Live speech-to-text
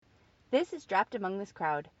This is Dropped Among This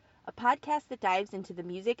Crowd, a podcast that dives into the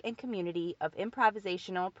music and community of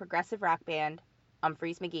improvisational progressive rock band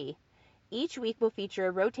Umphrey's McGee. Each week will feature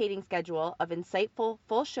a rotating schedule of insightful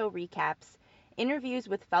full show recaps, interviews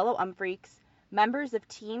with fellow Umphreaks, members of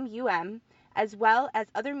Team UM, as well as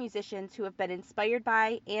other musicians who have been inspired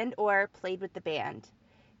by and or played with the band.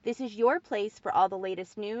 This is your place for all the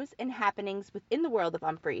latest news and happenings within the world of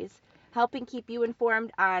Umphrey's, helping keep you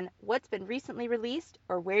informed on what's been recently released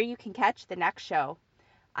or where you can catch the next show.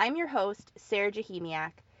 I'm your host, Sarah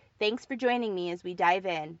Jahemiak. Thanks for joining me as we dive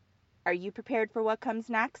in. Are you prepared for what comes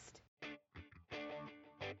next?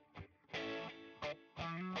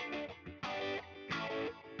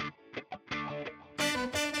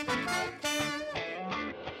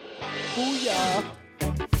 Booyah!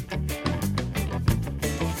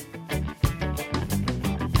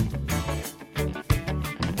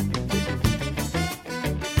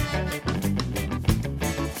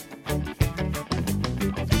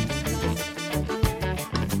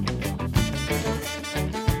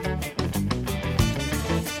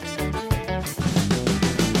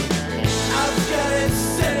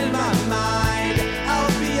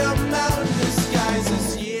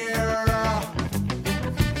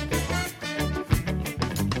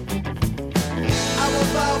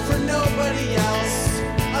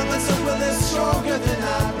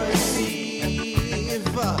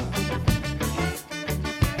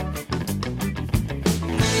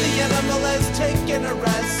 Taking a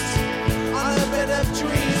rest on a bed of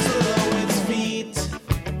trees below its feet.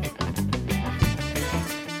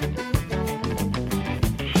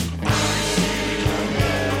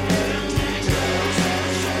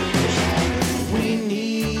 We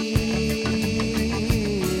need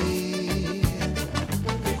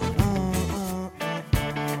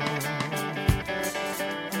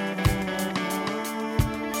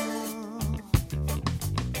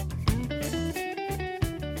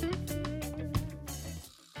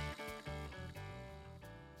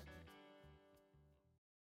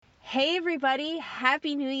Hey everybody,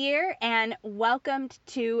 Happy New Year and welcome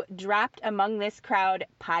to Dropped Among This Crowd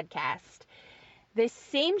podcast. The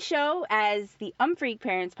same show as the Umphrey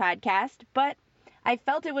Parents podcast, but I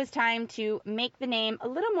felt it was time to make the name a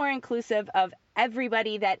little more inclusive of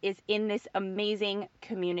everybody that is in this amazing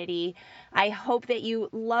community. I hope that you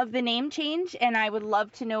love the name change and I would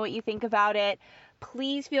love to know what you think about it.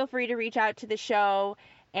 Please feel free to reach out to the show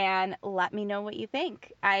and let me know what you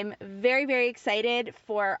think. I'm very, very excited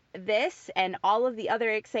for this and all of the other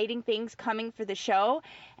exciting things coming for the show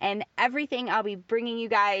and everything I'll be bringing you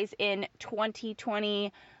guys in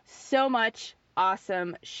 2020. So much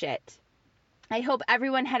awesome shit. I hope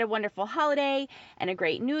everyone had a wonderful holiday and a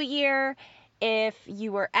great new year. If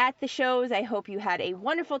you were at the shows, I hope you had a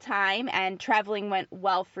wonderful time and traveling went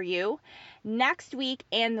well for you. Next week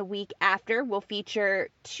and the week after will feature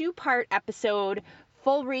two-part episode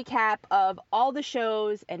full recap of all the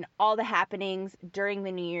shows and all the happenings during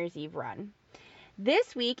the New Year's Eve run.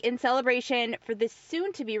 This week, in celebration for the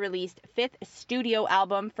soon-to-be-released 5th studio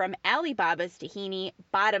album from Ali Baba's Tahini,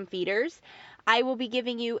 Bottom Feeders, I will be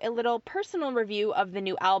giving you a little personal review of the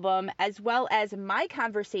new album, as well as my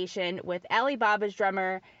conversation with Ali Baba's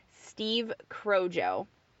drummer, Steve Crojo.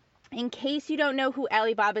 In case you don't know who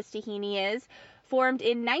Ali Baba's Tahini is, formed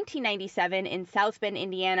in 1997 in South Bend,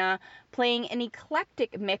 Indiana, playing an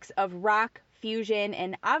eclectic mix of rock, fusion,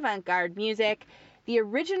 and avant-garde music. The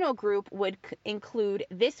original group would include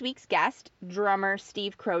this week's guest, drummer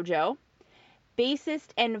Steve Crojo, bassist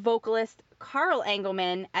and vocalist Carl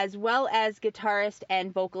Engelman, as well as guitarist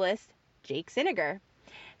and vocalist Jake Siniger.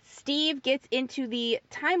 Steve gets into the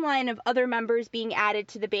timeline of other members being added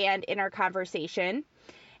to the band in our conversation.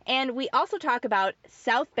 And we also talk about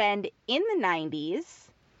South Bend in the 90s.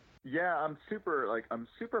 Yeah, I'm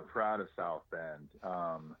super proud of South Bend.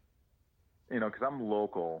 Because I'm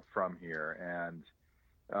local from here, and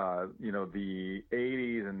the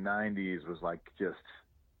 80s and 90s was like just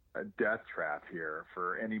a death trap here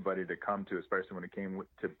for anybody to come to, especially when it came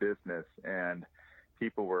to business, and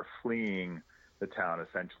people were fleeing the town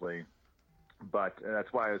essentially. But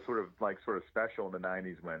that's why it was sort of special in the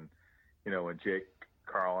 90s when Jake,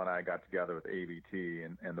 Carl, and I got together with ABT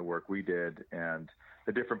and the work we did, and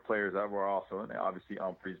the different players that were also, and obviously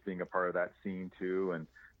Umphrey's being a part of that scene too, and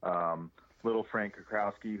Little Frank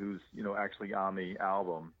Krakowski, who's actually on the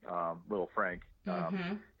album, Little Frank,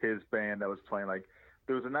 his band that was playing. Like,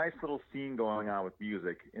 there was a nice little scene going on with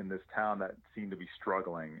music in this town that seemed to be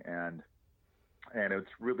struggling, and it's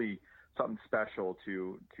really something special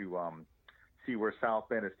to see where South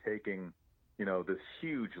Bend is taking this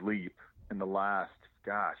huge leap in the last,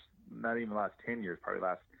 not even the last 10 years, probably the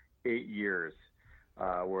last 8 years,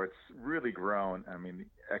 where it's really grown. I mean,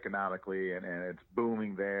 economically, and it's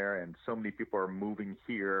booming there, and so many people are moving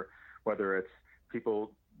here, whether it's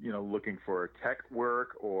people, looking for tech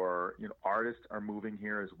work, or, artists are moving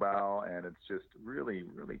here as well. And it's just really,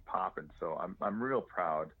 really popping. So I'm real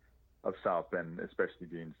proud of South Bend, especially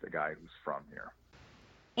being the guy who's from here.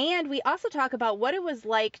 And we also talk about what it was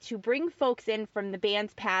like to bring folks in from the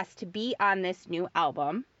band's past to be on this new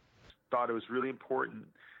album. Thought it was really important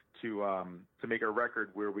to make a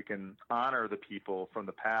record where we can honor the people from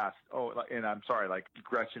the past. Oh, and I'm sorry, like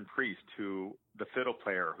Gretchen Priest, the fiddle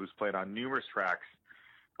player who's played on numerous tracks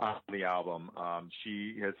on the album.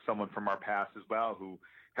 She has someone from our past as well who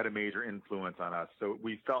had a major influence on us. So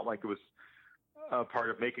we felt like it was a part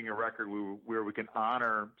of making a record where we can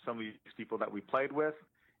honor some of these people that we played with,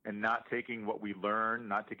 and not taking what we learned,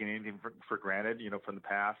 not taking anything for granted, from the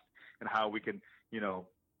past, and how we can,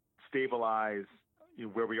 stabilize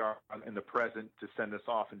where we are in the present to send us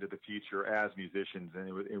off into the future as musicians. And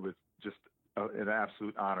it was just an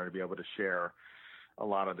absolute honor to be able to share a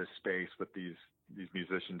lot of this space with these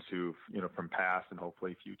musicians who, from past and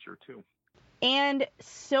hopefully future too. And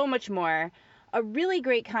so much more. A really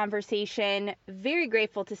great conversation. Very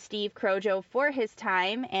grateful to Steve Crojo for his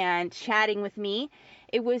time and chatting with me.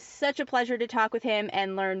 It was such a pleasure to talk with him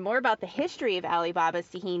and learn more about the history of Alibaba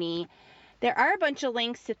Tahini. There are a bunch of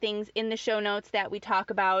links to things in the show notes that we talk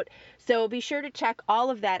about, so be sure to check all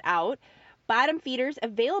of that out. Bottom Feeders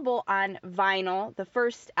available on vinyl, the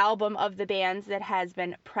first album of the band's that has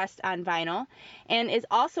been pressed on vinyl, and is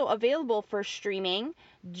also available for streaming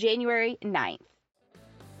January 9th.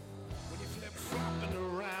 When you flip flopping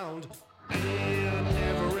around and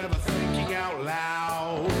never ever thinking out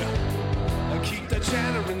loud, keep the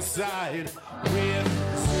chatter inside with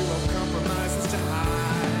zero compromises to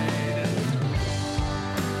hide.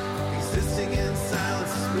 Existing in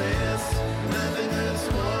silence is bliss. Nothing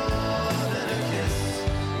hurts more than a kiss.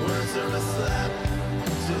 Words are a slap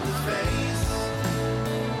to the face.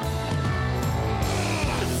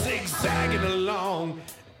 Zigzagging along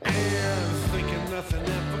and thinking nothing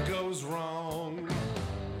ever goes wrong.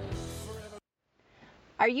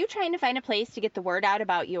 Are you trying to find a place to get the word out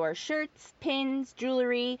about your shirts, pins,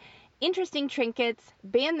 jewelry, interesting trinkets,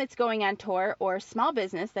 band that's going on tour, or small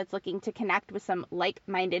business that's looking to connect with some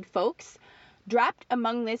like-minded folks? Dropped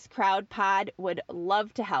Among This Crowd Pod would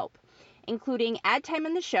love to help, including ad time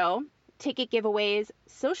on the show, ticket giveaways,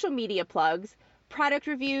 social media plugs, product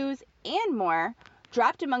reviews, and more.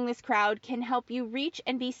 Dropped Among This Crowd can help you reach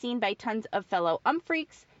and be seen by tons of fellow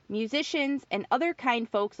freaks, musicians, and other kind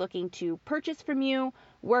folks looking to purchase from you,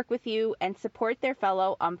 work with you, and support their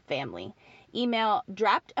fellow family. Email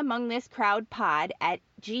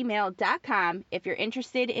droppedamongthiscrowdpod@gmail.com if you're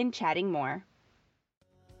interested in chatting more.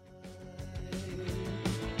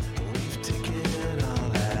 We've taken all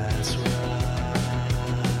that's right.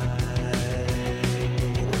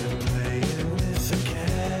 We're playing with the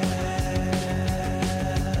cat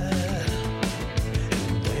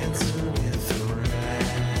and dancing with the rat.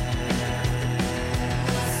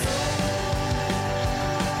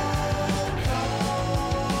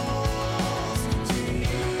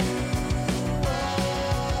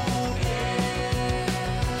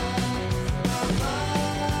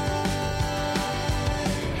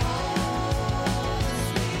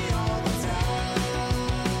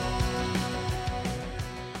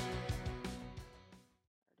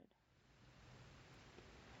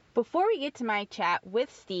 Before we get to my chat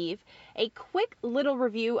with Steve, a quick little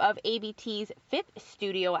review of ABT's fifth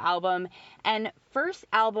studio album and first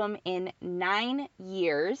album in 9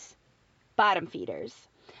 years, Bottom Feeders.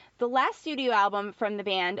 The last studio album from the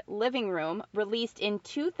band, Living Room, released in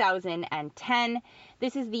 2010.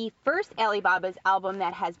 This is the first Alibaba's album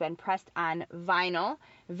that has been pressed on vinyl.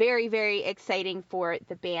 Very, very exciting for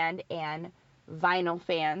the band and vinyl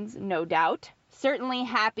fans, no doubt. Certainly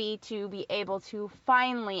happy to be able to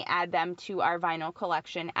finally add them to our vinyl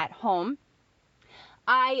collection at home.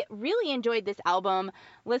 I really enjoyed this album,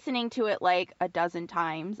 listening to it like a dozen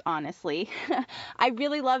times, honestly. I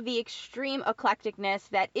really love the extreme eclecticness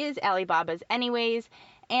that is Alibaba's anyways,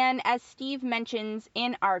 and as Steve mentions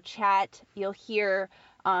in our chat, you'll hear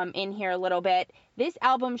in here a little bit, this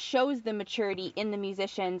album shows the maturity in the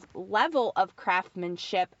musicians' level of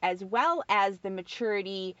craftsmanship as well as the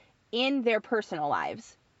maturity in their personal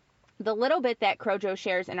lives. The little bit that Crojo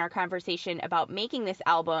shares in our conversation about making this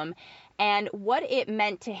album and what it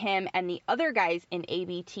meant to him and the other guys in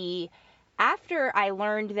ABT, after I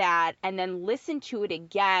learned that and then listened to it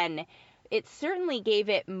again, it certainly gave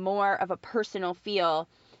it more of a personal feel.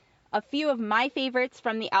 A few of my favorites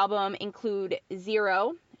from the album include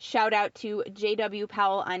Zero, Shout out to J.W.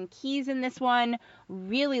 Powell on keys in this one.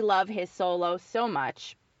 Really love his solo so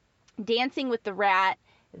much. Dancing with the Rat,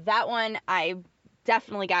 that one I've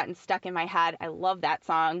definitely gotten stuck in my head. I love that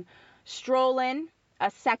song. Strollin', A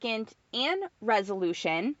Second, and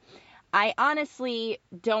Resolution. I honestly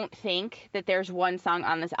don't think that there's one song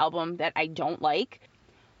on this album that I don't like.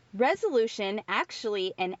 Resolution,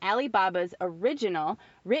 actually an Alibaba's original,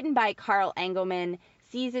 written by Carl Engelman,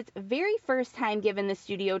 sees its very first time given the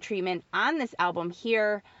studio treatment on this album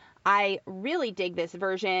here. I really dig this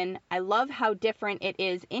version. I love how different it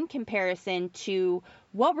is in comparison to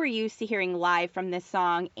what we're used to hearing live from this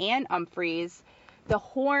song and Umphrey's. The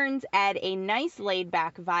horns add a nice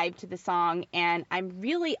laid-back vibe to the song, and I'm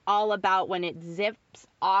really all about when it zips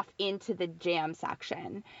off into the jam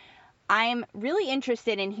section. I'm really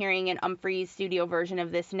interested in hearing an Umphrey's studio version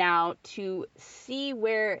of this now to see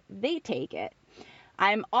where they take it.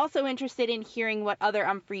 I'm also interested in hearing what other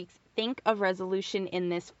Umphreys think of Resolution in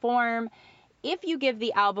this form. If you give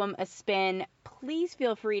the album a spin, please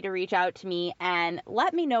feel free to reach out to me and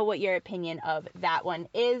let me know what your opinion of that one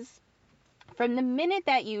is. From the minute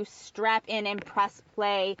that you strap in and press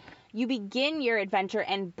play, you begin your adventure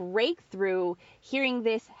and break through hearing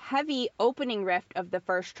this heavy opening riff of the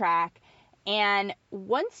first track. And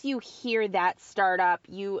once you hear that start up,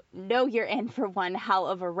 you know you're in for one hell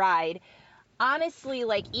of a ride. Honestly,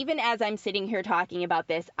 like, even as I'm sitting here talking about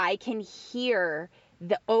this, I can hear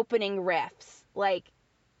the opening riffs. Like,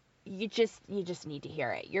 you just need to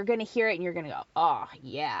hear it. You're going to hear it and you're going to go, oh,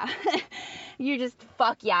 yeah. You just,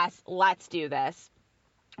 fuck yes, let's do this.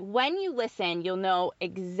 When you listen, you'll know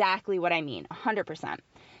exactly what I mean, 100%.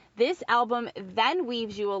 This album then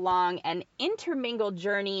weaves you along an intermingled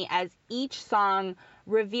journey as each song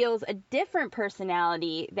reveals a different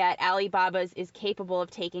personality that Alibaba's is capable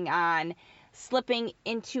of taking on, slipping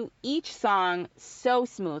into each song so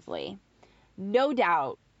smoothly. No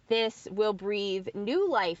doubt, this will breathe new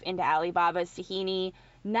life into Alibaba's Tahini,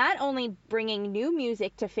 not only bringing new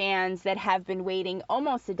music to fans that have been waiting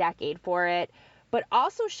almost a decade for it, but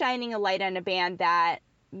also shining a light on a band that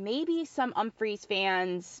maybe some Umphrey's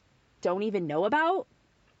fans don't even know about,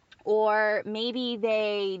 or maybe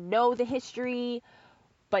they know the history,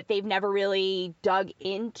 but they've never really dug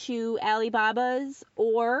into Alibaba's,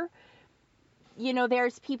 or, you know,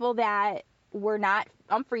 there's people that were not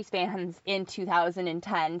Umphrey's fans in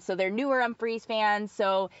 2010, so they're newer Umphrey's fans,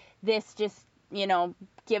 so this just, you know,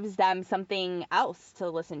 gives them something else to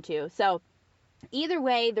listen to. So either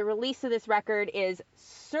way, the release of this record is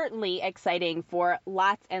certainly exciting for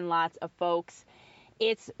lots and lots of folks.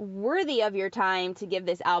 It's worthy of your time to give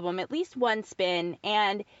this album at least one spin,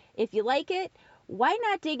 and if you like it, why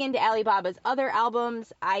not dig into Alibaba's other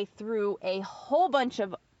albums? I threw a whole bunch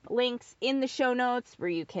of links in the show notes where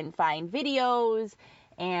you can find videos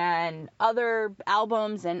and other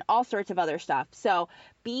albums and all sorts of other stuff. So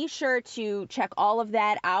be sure to check all of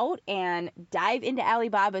that out and dive into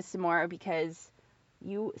Alibaba some more, because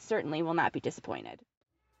you certainly will not be disappointed.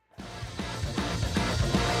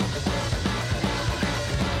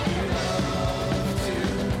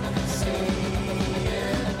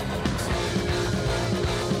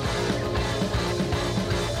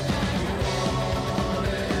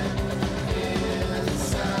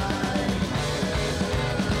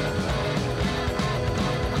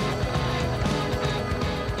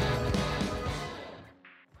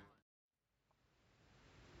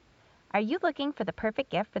 Are you looking for the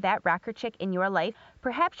perfect gift for that rocker chick in your life?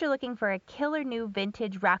 Perhaps you're looking for a killer new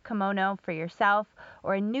vintage rock kimono for yourself,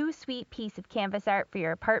 or a new sweet piece of canvas art for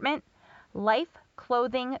your apartment? Life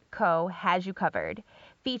Clothing Co. has you covered,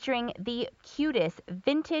 featuring the cutest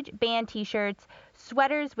vintage band t-shirts,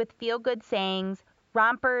 sweaters with feel-good sayings,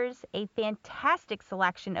 rompers, a fantastic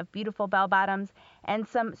selection of beautiful bell-bottoms, and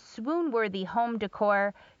some swoon-worthy home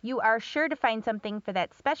decor. You are sure to find something for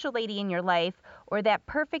that special lady in your life, or that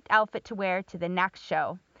perfect outfit to wear to the next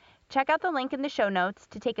show. Check out the link in the show notes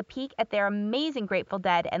to take a peek at their amazing Grateful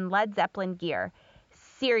Dead and Led Zeppelin gear.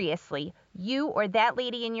 Seriously, you or that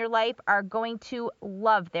lady in your life are going to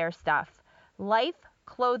love their stuff. Life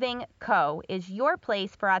Clothing Co. is your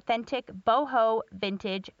place for authentic boho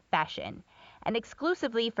vintage fashion. And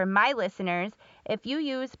exclusively for my listeners, if you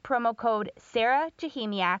use promo code Sarah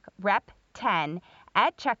Jahemiak Rep 10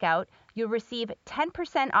 at checkout, you'll receive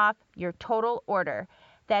 10% off your total order.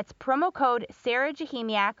 That's promo code Sarah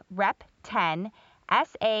Jahemiak Rep 10,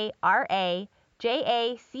 SARAJACHIMIAK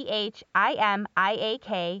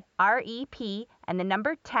REP, and the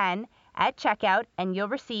number 10 at checkout, and you'll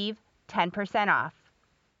receive 10% off.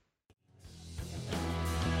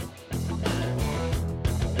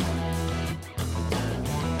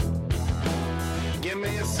 Give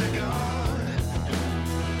me a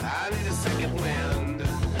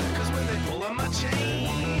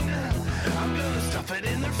chain. I'm gonna stuff it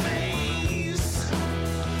in their face.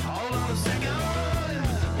 Hold on a second.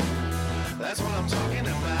 That's what I'm talking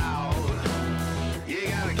about. You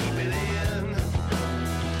gotta keep it in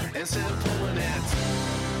instead of pulling it.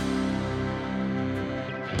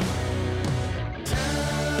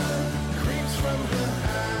 Time creeps from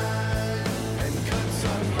behind and cuts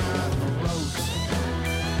on my throat.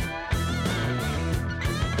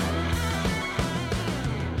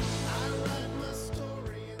 I write my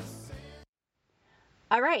story in sand.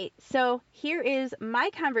 All right, so here is my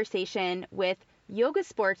conversation with yoga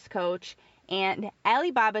sports coach and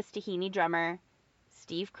Alibaba Stahini drummer,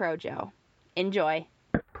 Steve Crojo. Enjoy.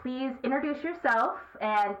 Please introduce yourself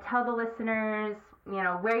and tell the listeners,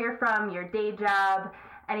 where you're from, your day job,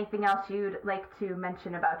 anything else you'd like to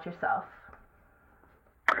mention about yourself.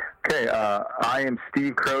 Okay, I am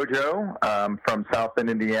Steve Crojo from South Bend,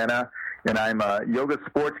 Indiana, and I'm a yoga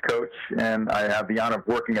sports coach, and I have the honor of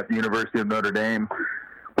working at the University of Notre Dame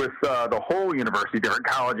with the whole university, different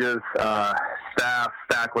colleges, staff,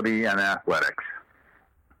 faculty, and athletics.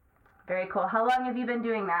 Very cool. How long have you been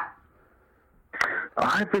doing that?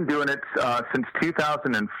 I've been doing it since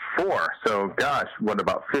 2004, so gosh,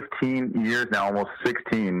 about 15 years now, almost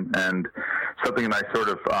 16, and something that I sort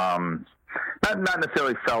of not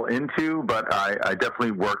necessarily fell into, but I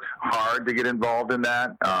definitely worked hard to get involved in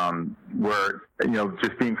that. Where,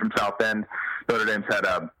 just being from South Bend, Notre Dame's had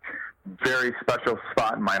a very special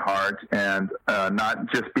spot in my heart, and not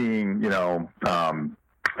just being,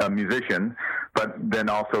 a musician, but then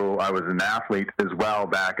also I was an athlete as well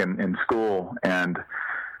back in school, and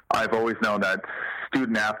I've always known that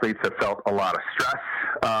student athletes have felt a lot of stress,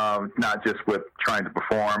 not just with trying to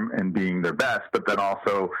perform and being their best, but then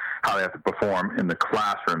also how they have to perform in the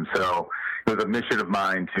classroom. So it was a mission of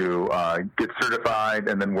mine to get certified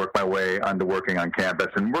and then work my way onto working on campus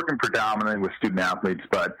and working predominantly with student athletes,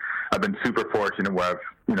 but I've been super fortunate where I've,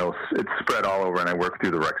 it's spread all over, and I work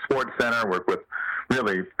through the Rec Sports Center, work with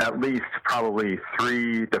really at least probably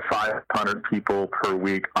 300 to 500 people per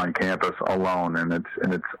week on campus alone, and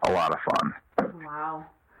it's a lot of fun.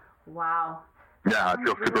 Wow. Yeah, I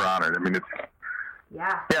feel super honored. I mean,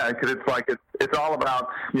 Yeah, because it's all about,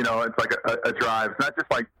 it's like a drive. It's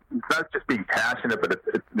not just being passionate, but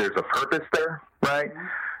there's a purpose there, right?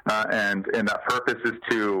 And that purpose is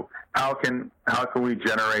to how can we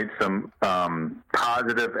generate some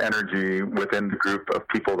positive energy within the group of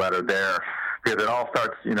people that are there, because it all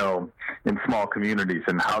starts, in small communities,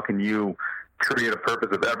 and how can you create a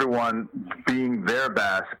purpose of everyone being their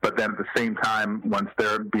best, but then at the same time, once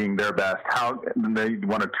they're being their best, how they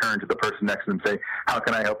want to turn to the person next to them and say, how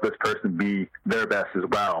can I help this person be their best as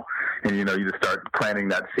well? And, you just start planting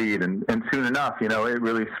that seed, and soon enough, it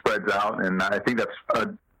really spreads out, and I think that's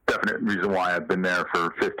a definite reason why I've been there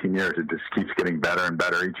for 15 years. It just keeps getting better and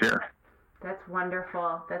better each year. that's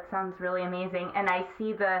wonderful. That sounds really amazing. And I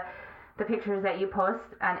see the pictures that you post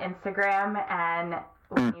on Instagram, and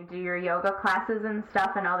when you do your yoga classes and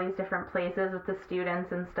stuff in all these different places with the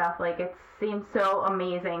students and stuff, it seems so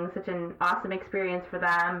amazing, such an awesome experience for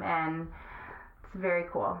them, and it's very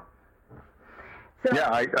cool. So,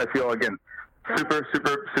 yeah, I feel, again, super,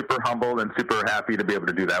 super, super humbled and super happy to be able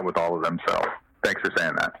to do that with all of them, so thanks for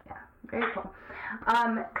saying that. Yeah, very cool.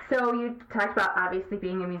 So you talked about obviously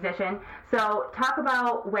being a musician, so talk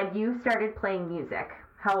about when you started playing music.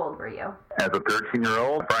 How old were you? As a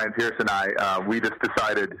 13-year-old, Brian Pierce and I, we just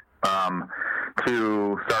decided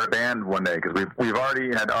to start a band one day, because we've already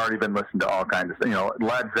been listening to all kinds of,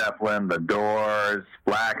 Led Zeppelin, The Doors,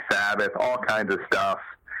 Black Sabbath, all kinds of stuff,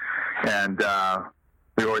 and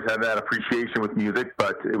we always had that appreciation with music,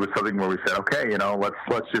 but it was something where we said, okay,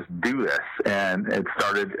 let's just do this, and it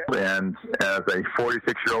started. And as a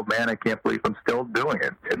 46-year-old man, I can't believe I'm still doing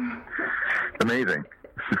it. It's amazing.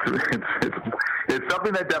 It's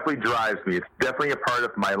something that definitely drives me. It's definitely a part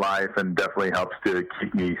of my life, and definitely helps to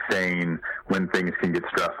keep me sane when things can get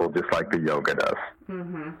stressful, just like the yoga does.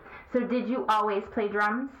 Mm-hmm. So did you always play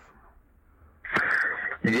drums?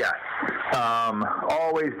 Yes,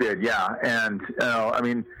 always did. Yeah, and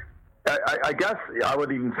I guess I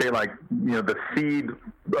would even say the seed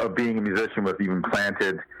of being a musician was even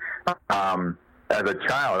planted as a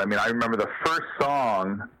child. I mean, I remember the first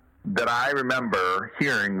song that I remember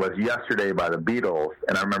hearing was "Yesterday" by the Beatles,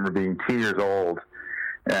 and I remember being 2 years old,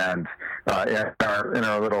 and in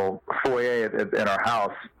our little foyer at our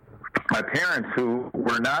house, my parents, who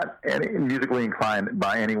were not musically inclined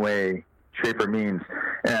by any way, shape, or means,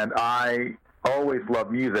 and I always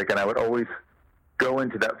loved music, and I would always go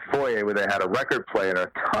into that foyer where they had a record player and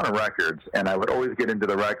a ton of records, and I would always get into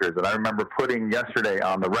the records, and I remember putting "Yesterday"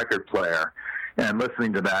 on the record player and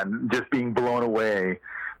listening to that and just being blown away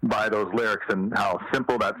by those lyrics and how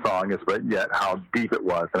simple that song is, but yet how deep it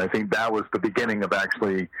was. And I think that was the beginning of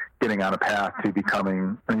actually getting on a path to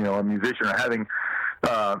becoming, a musician or having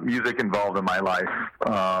music involved in my life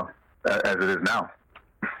as it is now.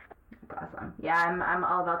 Awesome. Yeah, I'm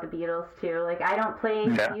all about the Beatles too. Like, I don't play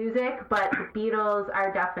music, but the Beatles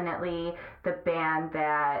are definitely the band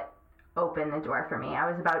that opened the door for me. I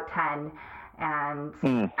was about 10,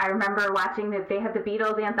 and I remember watching they had the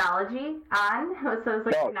Beatles anthology on. So it was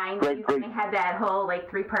like the 90s, and they had that whole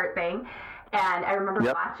like 3-part thing. And I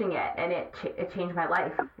remember watching it, and it changed my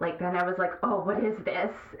life. Like, then I was like, oh, what is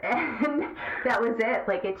this? And that was it.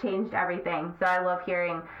 Like, it changed everything. So I love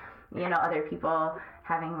hearing, other people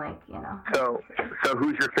having, like, So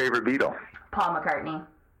who's your favorite Beatle? Paul McCartney.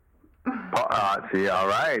 See, all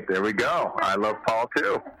right, there we go. I love Paul,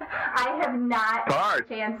 too. I have not had a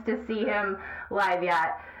chance to see him live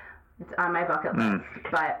yet. It's on my bucket list.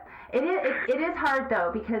 But it is hard,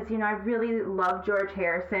 though, because, I really love George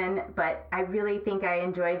Harrison, but I really think I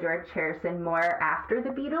enjoy George Harrison more after the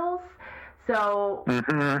Beatles. So, it's,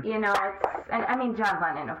 I mean, John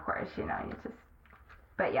Lennon, of course,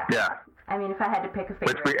 but yeah. Yeah. I mean, if I had to pick a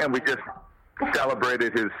favorite. We just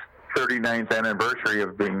celebrated his 39th anniversary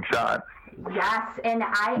of being shot. Yes, and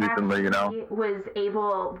I recently, actually was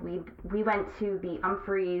able, we went to the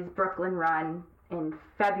Humphreys Brooklyn Run in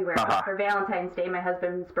February for Valentine's Day, my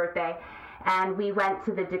husband's birthday, and we went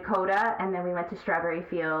to the Dakota, and then we went to Strawberry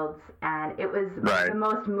Fields, and it was the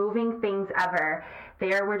most moving things ever.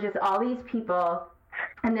 There were just all these people,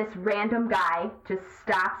 and this random guy just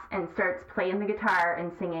stops and starts playing the guitar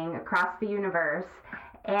and singing Across the Universe.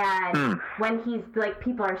 And when he's like,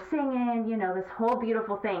 people are singing, this whole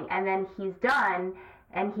beautiful thing, and then he's done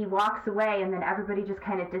and he walks away, and then everybody just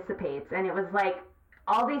kind of dissipates. And it was like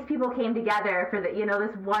all these people came together for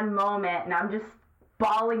this one moment, and I'm just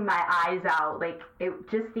bawling my eyes out. Like,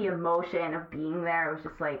 just the emotion of being there. It was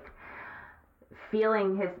just like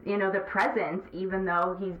feeling his, the presence, even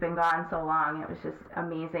though he's been gone so long. It was just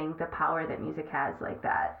amazing, the power that music has like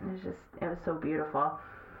that. It was so beautiful.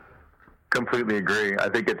 Completely agree. I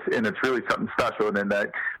think it's really something special, and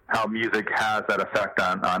that how music has that effect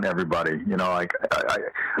on everybody. Like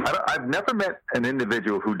I've never met an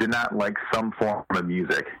individual who did not like some form of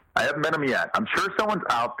music. I haven't met them yet. I'm sure someone's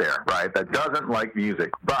out there, right, that doesn't like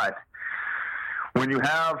music. But when you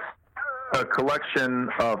have a collection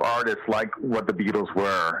of artists like what the Beatles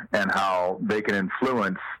were and how they can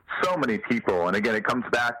influence so many people, and again, it comes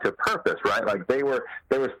back to purpose, right? Like there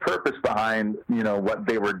was purpose behind, what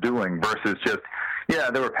they were doing versus just,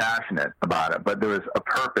 they were passionate about it, but there was a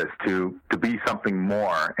purpose to be something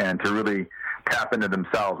more and to really tap into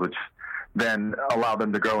themselves, which then allowed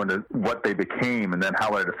them to grow into what they became, and then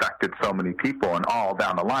how it affected so many people and all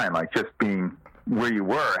down the line, like just being where you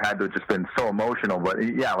were had to have just been so emotional. But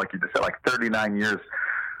yeah, like you just said, like 39 years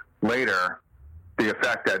later, the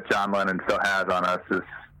effect that John Lennon still has on us is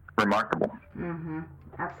remarkable.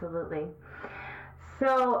 Absolutely.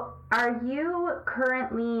 So are you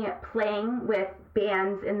currently playing with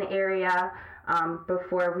bands in the area?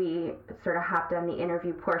 Before we sort of hopped on the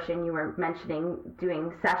interview portion, you were mentioning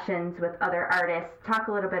doing sessions with other artists. Talk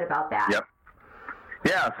a little bit about that. Yep.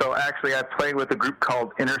 Yeah, so actually I played with a group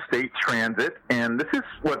called Interstate Transit, and this is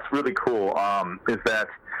what's really cool, is that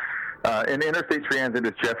in Interstate Transit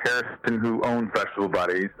is Jeff Harrison, who owns Vegetable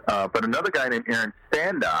Buddies, but another guy named Aaron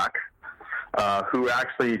Standock, who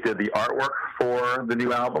actually did the artwork for the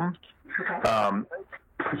new album. Okay.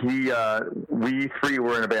 We three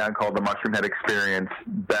were in a band called the Mushroom Head Experience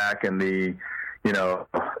back in the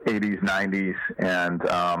 80s, 90s, and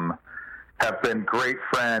have been great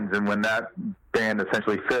friends. And when that band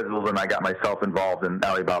essentially fizzled and I got myself involved in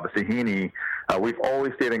Ali Baba Sahini, we've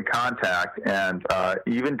always stayed in contact, and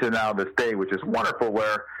even to now this day, which is wonderful,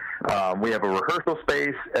 where we have a rehearsal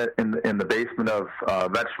space in the basement of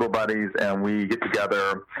Vegetable Buddies, and we get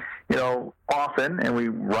together, often, and we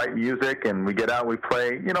write music, and we get out, we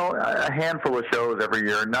play, a handful of shows every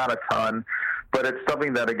year, not a ton, but it's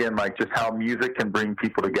something that, again, like just how music can bring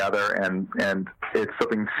people together, and it's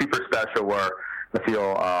something super special where I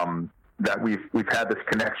feel that we've had this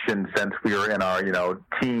connection since we were in our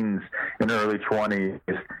teens and early 20s,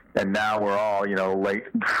 and now we're all late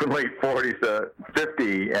 40s to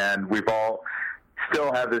 50, and we've all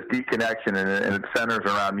still have this deep connection, and it centers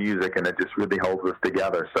around music, and it just really holds us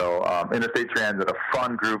together. So Interstate Transit, a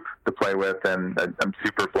fun group to play with, and I'm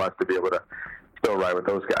super blessed to be able to still ride with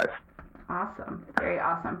those guys. Awesome, very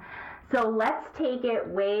awesome. So let's take it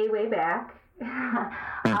way, way back.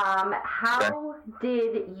 How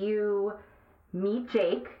did you meet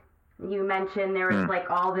Jake? You mentioned there was like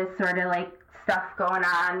all this sort of like stuff going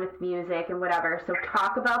on with music and whatever. So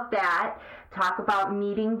talk about that. Talk about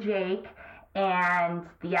meeting Jake and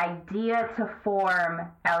the idea to form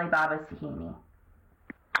Alibaba Tahini.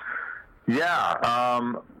 Yeah.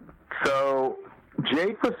 So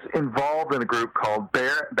Jake was involved in a group called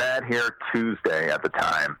Bad Hair Tuesday at the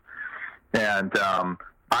time. And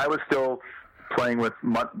I was still playing with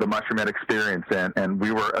the Mushroom Head Experience, and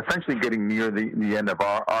we were essentially getting near the end of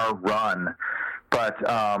our run. But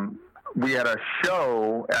we had a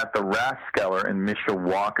show at the Rathskeller in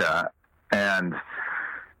Mishawaka, and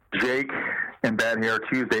Jake and Bad Hair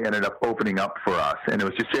Tuesday ended up opening up for us. And it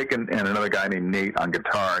was just Jake and another guy named Nate on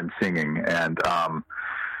guitar and singing. And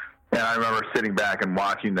I remember sitting back and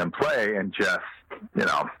watching them play and just,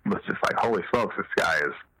 was just like, holy smokes, this guy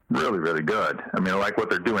is really, really good. I mean, I like what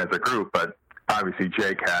they're doing as a group, but obviously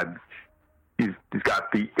Jake he's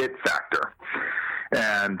got the it factor.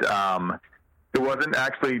 And it wasn't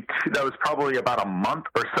actually, that was probably about a month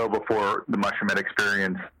or so before the Mushroom Head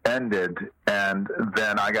Experience ended. And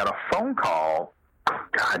then I got a phone call,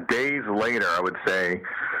 days later, I would say,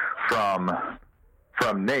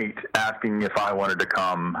 from Nate asking if I wanted to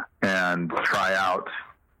come and try out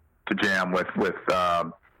to jam with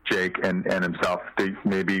Jake and himself to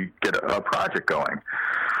maybe get a project going.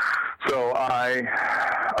 So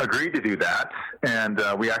I agreed to do that, and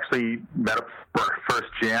we actually met up for our first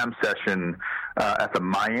jam session at the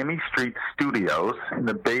Miami Street Studios in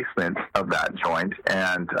the basement of that joint.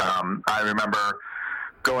 And I remember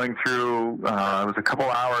going through, it was a couple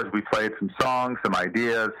hours, we played some songs, some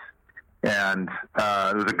ideas, and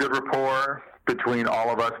there was a good rapport between all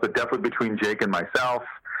of us, but definitely between Jake and myself.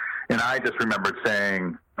 And I just remembered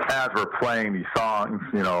saying, as we're playing these songs,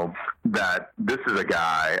 that this is a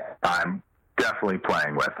guy I'm definitely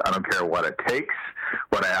playing with. I don't care what it takes,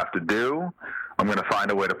 what I have to do. I'm going to find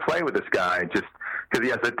a way to play with this guy just because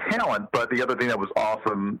he has a talent. But the other thing that was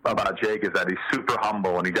awesome about Jake is that he's super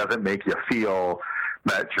humble, and he doesn't make you feel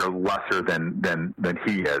that you're lesser than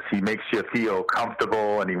he is. He makes you feel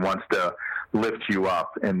comfortable, and he wants to lift you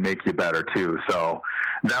up and make you better too. So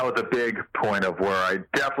that was a big point of where I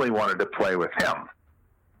definitely wanted to play with him.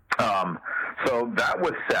 So that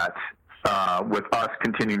was set with us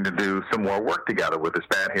continuing to do some more work together with this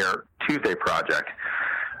Bad Hair Tuesday project.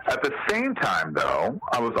 At the same time, though,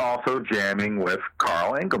 I was also jamming with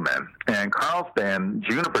Carl Engelman. And Carl's band,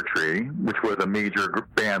 Juniper Tree, which was a major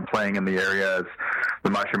band playing in the area as the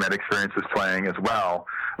Mushroom Head Experience was playing as well,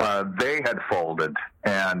 they had folded.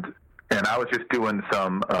 And I was just doing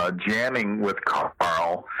some jamming with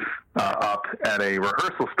Carl up at a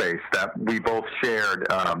rehearsal space that we both shared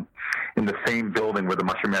in the same building where the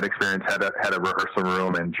Mushroom Head Experience had a rehearsal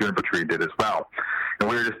room, and Juniper Tree did as well. And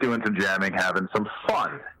we were just doing some jamming, having some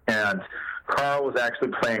fun. And Carl was actually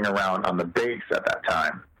playing around on the bass at that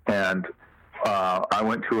time. And I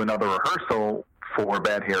went to another rehearsal for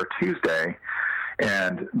Bad Hair Tuesday,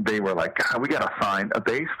 and they were like, God, we got to find a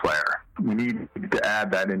bass player. We need to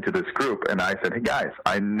add that into this group. And I said, hey, guys,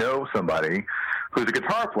 I know somebody who's a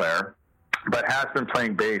guitar player but has been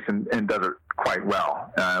playing bass and does it quite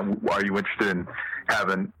well. Are you interested in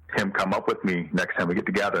having him come up with me next time we get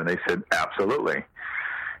together? And they said, absolutely.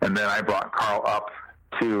 And then I brought Carl up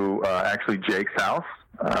to actually Jake's house,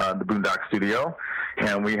 the Boondock Studio,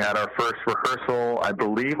 and we had our first rehearsal, I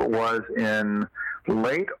believe it was in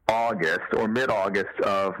late August or mid-August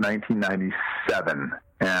of 1997.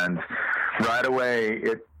 And right away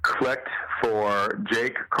it clicked for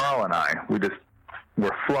Jake, Carl, and I. We just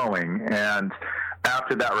were flowing. And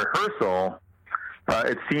after that rehearsal,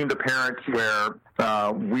 it seemed apparent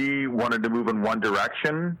where we wanted to move in one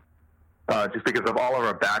direction, just because of all of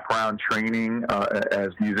our background training as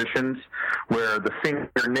musicians, where the singer,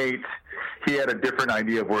 Nate, he had a different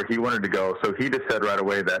idea of where he wanted to go. So he just said right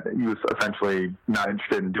away that he was essentially not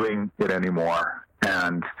interested in doing it anymore.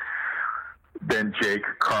 And then Jake,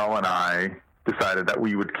 Carl, and I decided that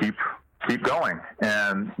we would keep going.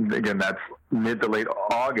 And again, that's mid to late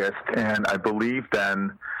August. And I believe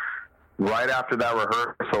then right after that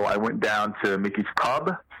rehearsal, I went down to Mickey's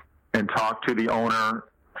Pub and talked to the owner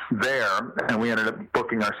there, and we ended up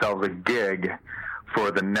booking ourselves a gig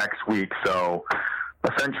for the next week. So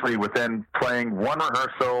essentially within playing one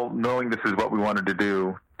rehearsal, knowing this is what we wanted to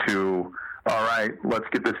do, to, all right, let's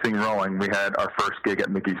get this thing rolling, we had our first gig at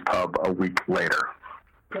Mickey's Pub a week later.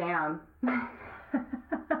 Damn.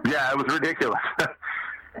 Yeah, it was ridiculous.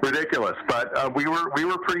 Ridiculous. But we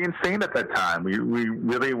were pretty insane at that time. We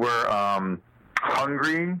really were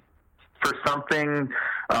hungry for something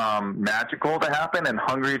magical to happen and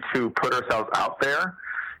hungry to put ourselves out there.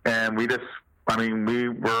 And we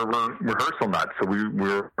were rehearsal nuts. So we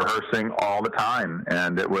were rehearsing all the time.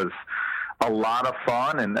 And it was a lot of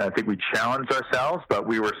fun, and I think we challenged ourselves, but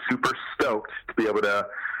we were super stoked to be able to,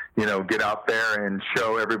 get out there and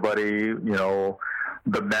show everybody,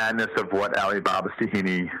 the madness of what Ali Baba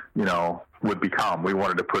Stahini, would become. We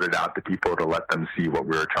wanted to put it out to people to let them see what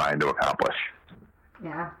we were trying to accomplish.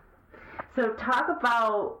 Yeah. So talk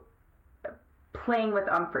about playing with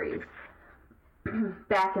Umphrey's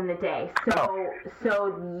back in the day.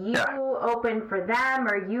 So you opened for them,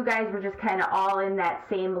 or you guys were just kind of all in that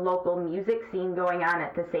same local music scene going on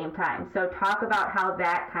at the same time? So talk about how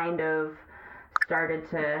that kind of started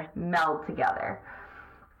to meld together.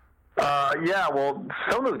 Well,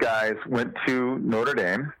 some of those guys went to Notre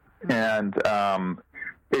Dame, and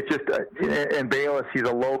it just and Bayless, he's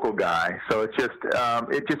a local guy, so it just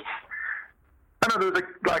I don't know, there was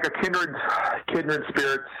like a kindred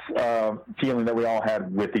spirits feeling that we all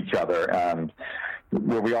had with each other,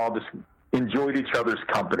 where we all just enjoyed each other's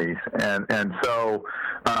companies, and so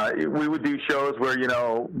we would do shows where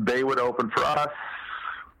they would open for us,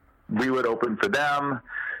 we would open for them.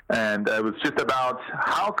 And it was just about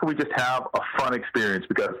how can we just have a fun experience,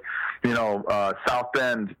 because, South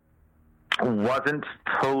Bend wasn't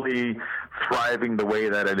totally thriving the way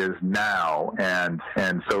that it is now. And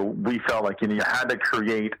so we felt like, you had to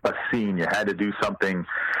create a scene. You had to do something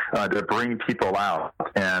to bring people out.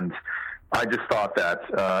 And I just thought that,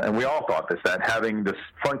 and we all thought this, that having this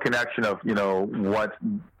fun connection of,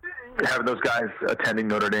 having those guys attending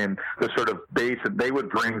Notre Dame, the sort of base that they would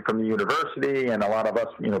bring from the university, and a lot of us,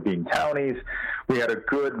 being townies, we had a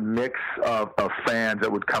good mix of fans that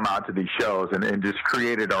would come out to these shows, and just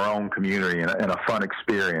created our own community and a fun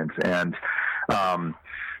experience. And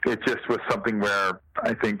it just was something where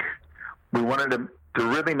I think we wanted to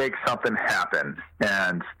really make something happen.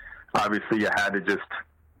 And obviously you had to just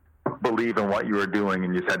believe in what you were doing,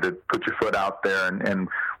 and you just had to put your foot out there, and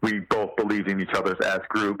we both believed in each other as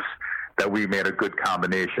groups, that we made a good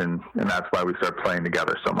combination, and that's why we started playing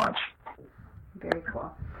together so much. Very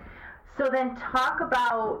cool. So then talk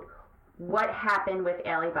about what happened with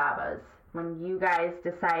Ali Baba's when you guys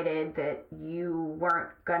decided that you weren't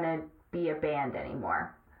going to be a band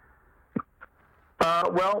anymore.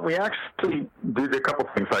 Well, we actually did a couple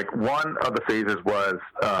things. Like, one of the phases was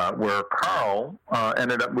where Carl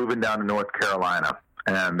ended up moving down to North Carolina,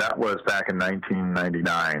 and that was back in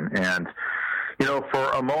 1999. And, for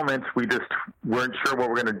a moment, we just weren't sure what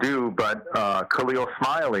we're going to do, but Khalil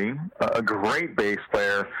Smiley, a great bass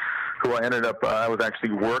player, who I was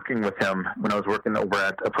actually working with him when I was working over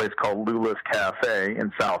at a place called Lula's Cafe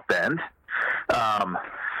in South Bend.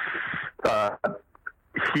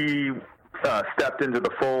 He stepped into the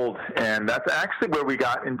fold, and that's actually where we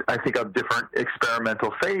got in, I think, a different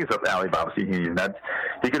experimental phase of Ali Baba Stahini. That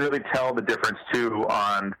you can really tell the difference too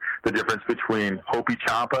on the difference between Hopi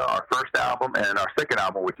Champa, our first album, and our second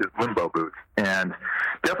album, which is Limbo Boots. And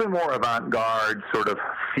definitely more avant-garde sort of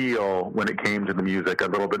feel when it came to the music, a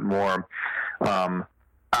little bit more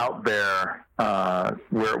out there,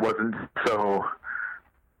 where it wasn't so,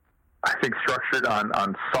 I think, structured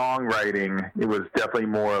on songwriting. It was definitely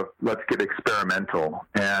more of, let's get experimental.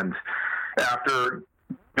 And after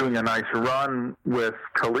doing a nice run with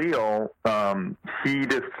Khalil, he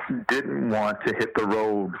just didn't want to hit the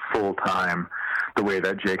road full time the way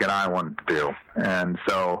that Jake and I wanted to do. And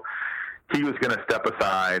so he was going to step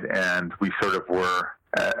aside, and we sort of were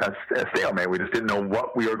a stalemate. We just didn't know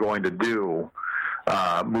what we were going to do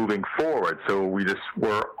moving forward. So we just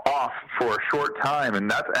were off for a short time, and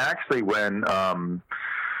that's actually when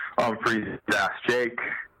Umphrey's asked Jake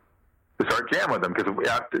to start jamming with him, because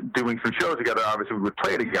after doing some shows together, obviously we would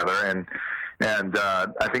play together, and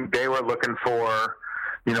I think they were looking for,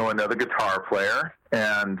 another guitar player,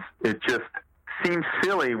 and it just seemed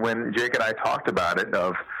silly when Jake and I talked about it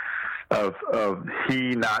of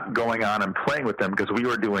he not going on and playing with them, because we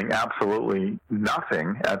were doing absolutely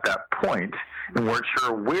nothing at that point and weren't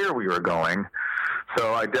sure where we were going.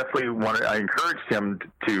 So I definitely I encouraged him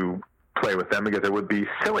to play with them, because it would be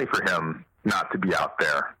silly for him not to be out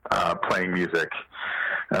there playing music.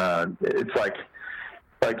 It's like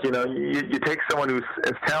you take someone who's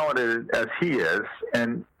as talented as he is,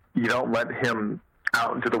 and you don't let him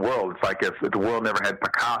out into the world. It's like if the world never had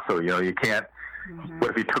Picasso, you can't. Mm-hmm.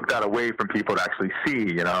 What if you took that away from people to actually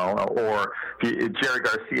see, or if Jerry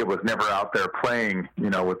Garcia was never out there playing,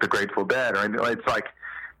 with the Grateful Dead, or it's like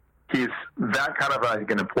he's that kind of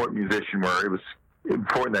an important musician, where it was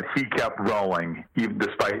important that he kept rolling, even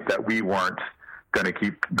despite that we weren't going to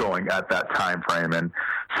keep going at that time frame. And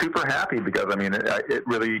super happy, because it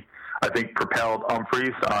really, I think, propelled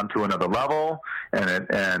Umphrey's onto another level, and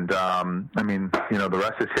the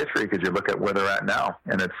rest is history, because you look at where they're at now,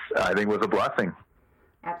 and I think it was a blessing.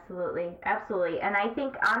 Absolutely. And I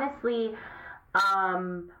think, honestly,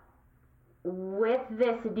 with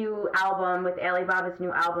this new album, with Alibaba's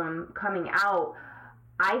new album coming out,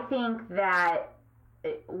 I think that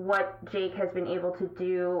what Jake has been able to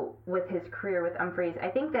do with his career with Umphrey's, I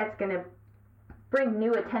think that's going to bring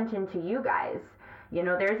new attention to you guys. You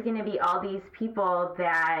know, there's going to be all these people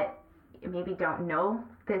that maybe don't know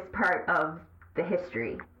this part of the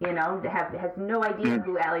history, you know, has no idea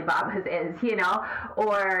who Alibaba's is, you know,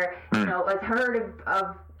 or, you know, has heard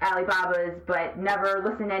of Alibaba's but never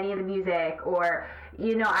listened to any of the music, or,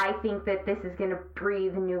 you know, I think that this is going to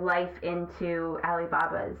breathe new life into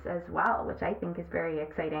Alibaba's as well, which I think is very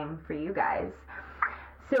exciting for you guys.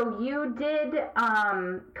 So you did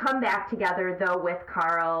come back together, though, with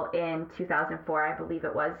Carl in 2004, I believe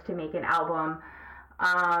it was, to make an album.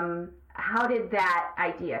 How did that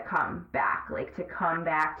idea come back, like to come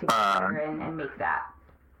back together and make that?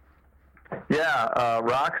 Yeah,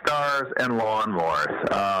 Rockstars and Lawnmowers,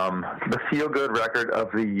 the feel-good record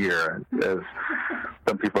of the year, as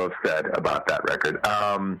some people have said about that record.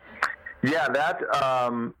 Yeah, that,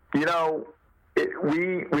 you know,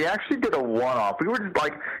 we actually did a one-off. We were just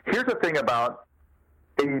like, here's the thing about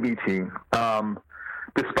ABT.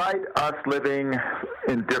 Despite us living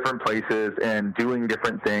in different places and doing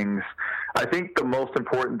different things, I think the most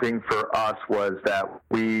important thing for us was that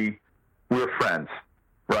we were friends,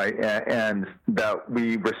 right? And that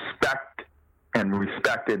we respected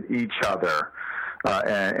each other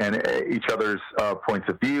and each other's points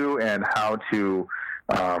of view, and how to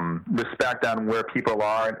respect on where people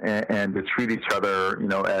are, and to treat each other, you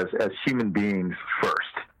know, as human beings first.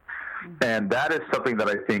 And that is something that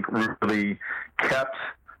I think really kept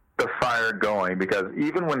the fire going, because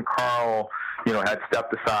even when Carl, you know, had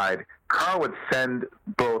stepped aside, Carl would send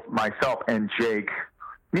both myself and Jake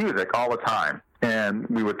music all the time, and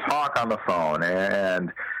we would talk on the phone,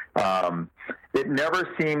 and it never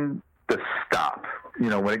seemed to stop, you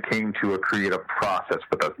know, when it came to a creative process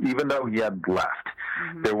with us. Even though he had left,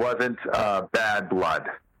 there wasn't bad blood,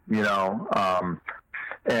 you know,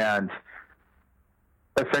 and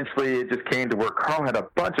essentially it just came to where Carl had a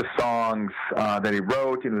bunch of songs that he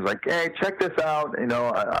wrote, and he was like, hey, check this out, you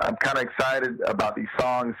know, I'm kind of excited about these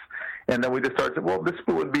songs. And then we just started, well, this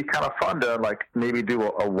would be kind of fun to, like, maybe do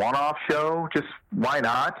a one-off show. Just why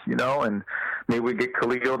not, you know? And maybe we get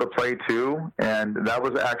Khalil to play too. And that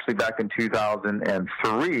was actually back in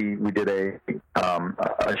 2003. We did a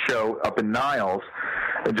show up in Niles,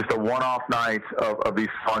 just a one-off night of these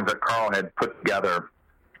songs that Carl had put together.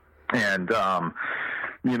 And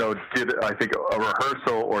you know, did, I think, a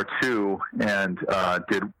rehearsal or two, and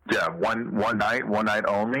did one night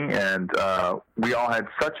only, and we all had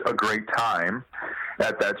such a great time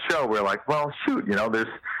at that show. We're like, well, shoot, you know, there's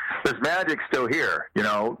magic still here, you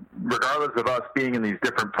know, regardless of us being in these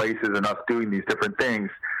different places and us doing these different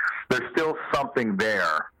things, there's still something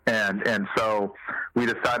there. And so we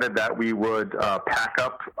decided that we would pack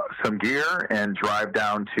up some gear and drive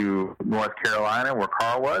down to North Carolina, where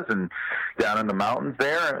Carl was, and down in the mountains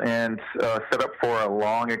there, and set up for a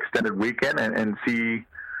long extended weekend and see,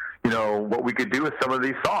 you know, what we could do with some of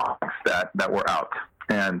these songs that were out.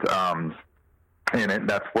 And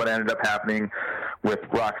that's what ended up happening with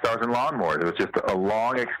Rockstars and Lawnmowers. It was just a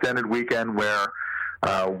long extended weekend where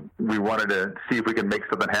we wanted to see if we could make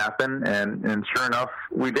something happen, and sure enough,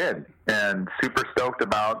 we did. And super stoked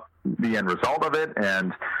about the end result of it,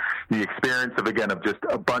 and the experience of just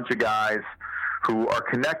a bunch of guys who are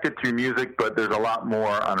connected through music, but there's a lot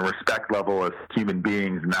more on a respect level as human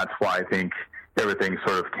beings, and that's why I think everything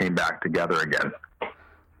sort of came back together again.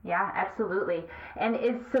 Yeah, absolutely. And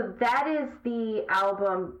so that is the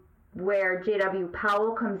album where J.W.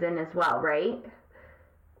 Powell comes in as well, right?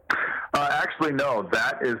 Actually, no.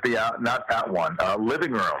 That is not that one.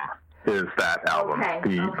 Living Room is that album.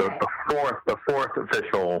 Okay. The fourth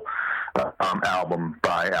official album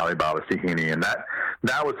by Alibaba Sahini, and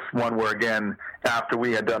that was one where, again, after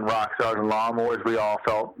we had done Rockstars and Lawnmowers, we all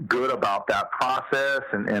felt good about that process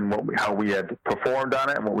and how we had performed on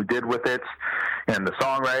it and what we did with it and the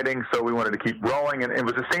songwriting. So we wanted to keep rolling, and it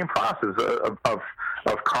was the same process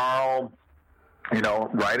of Carl, you know,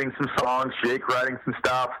 writing some songs, Jake writing some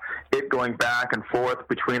stuff, it going back and forth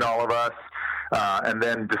between all of us, and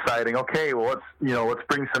then deciding, okay, well, let's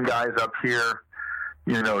bring some guys up here,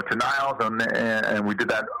 you know, to Niles, and we did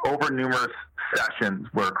that over numerous sessions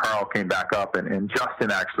where Carl came back up, and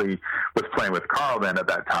Justin actually was playing with Carl then at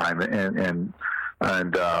that time, and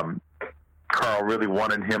Carl really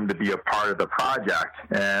wanted him to be a part of the project,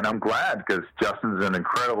 and I'm glad, because Justin's an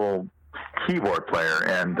incredible keyboard player,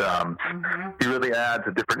 and he really adds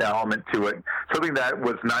a different element to it. Something that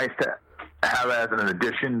was nice to have as an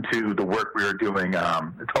addition to the work we were doing.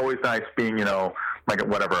 It's always nice being, like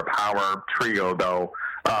a power trio, though.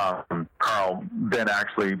 Carl then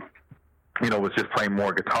actually, was just playing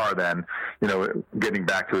more guitar than, getting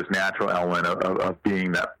back to his natural element of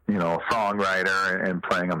being that, songwriter and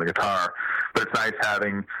playing on the guitar. But it's nice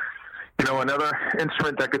having, another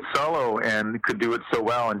instrument that could solo and could do it so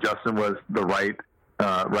well. And Justin was the right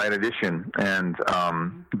addition. And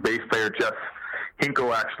bass player Jeff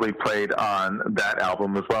Hinkle actually played on that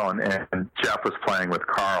album as well. And Jeff was playing with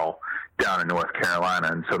Carl down in North Carolina.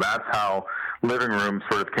 And so that's how Living Room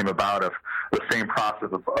sort of came about, of the same process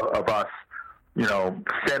of us,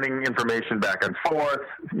 sending information back and forth,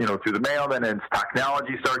 through the mail. Then as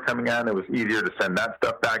technology started coming on, it was easier to send that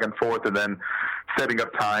stuff back and forth, and then setting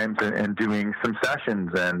up times and doing some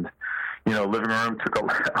sessions. And, Living Room took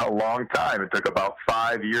a long time. It took about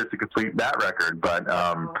 5 years to complete that record, but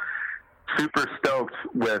super stoked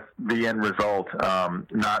with the end result,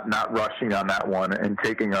 not rushing on that one and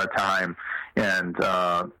taking our time. And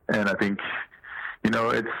I think,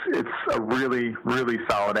 it's a really, really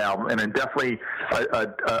solid album, and then definitely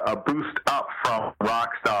a boost up from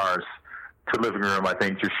Rock Stars to Living Room. I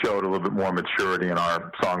think just showed a little bit more maturity in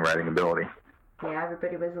our songwriting ability. Yeah,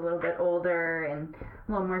 everybody was a little bit older and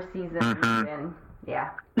a little more seasoned, and yeah.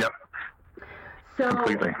 Yep. So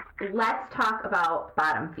completely. Let's talk about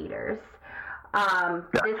Bottom Feeders.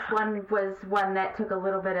 This one was one that took a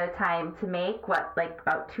little bit of time to make.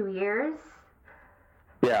 About 2 years?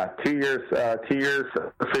 Yeah, 2 years. 2 years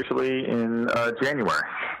officially in January.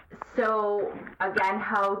 So again,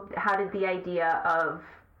 how did the idea of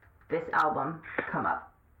this album come up?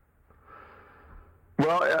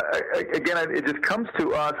 Well, again, it just comes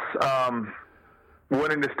to us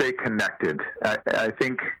wanting to stay connected. I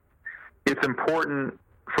think it's important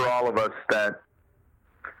for all of us that,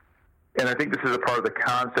 and I think this is a part of the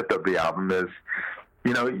concept of the album, is,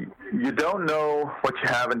 you don't know what you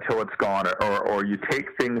have until it's gone, or you take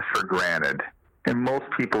things for granted, and most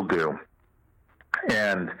people do.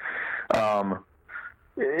 And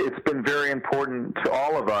it's been very important to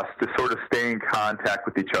all of us to sort of stay in contact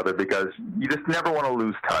with each other, because you just never want to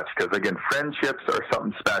lose touch, because, again, friendships are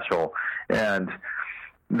something special. And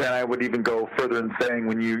then I would even go further in saying,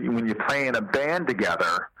 when you play in a band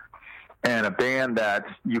together, and a band that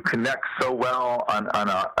you connect so well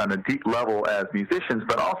on a deep level as musicians,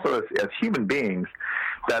 but also as human beings,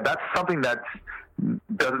 that's something that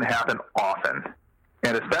doesn't happen often.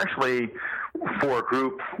 And especially for a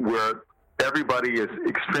group where everybody is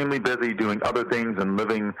extremely busy doing other things and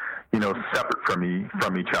living, separate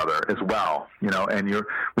from each other as well. And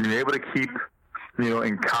when you're able to keep,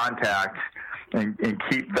 in contact and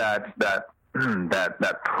keep that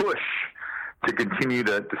push to continue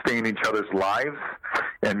to stay in each other's lives,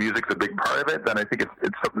 and music's a big part of it, then I think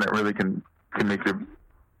it's something that really can make you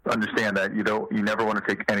understand that you never want to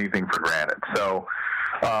take anything for granted. So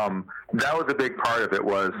that was a big part of it,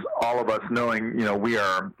 was all of us knowing, we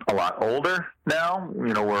are a lot older now,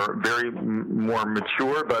 we're very more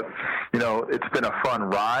mature, but, it's been a fun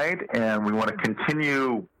ride, and we want to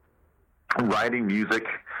continue writing music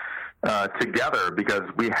together, because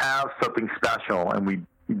we have something special, and we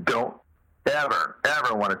don't ever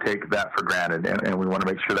want to take that for granted, and we want to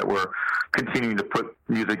make sure that we're continuing to put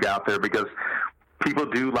music out there, because people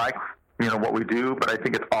do like, what we do, but I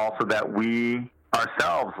think it's also that we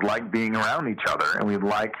ourselves like being around each other, and we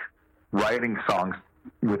like writing songs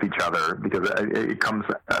with each other, because it comes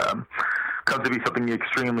to be something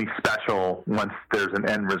extremely special once there's an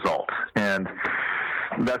end result. And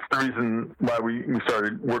that's the reason why we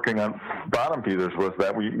started working on Bottom Feeders, was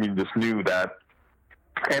that we just knew that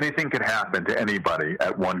anything could happen to anybody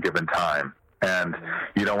at one given time, and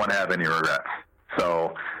you don't want to have any regrets.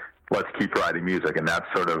 So let's keep writing music, and that's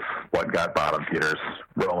sort of what got Bottom Feeders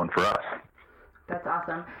rolling for us. That's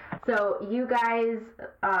awesome. So you guys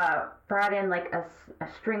brought in like a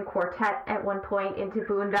string quartet at one point into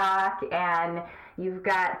Boondock, and you've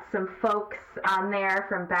got some folks on there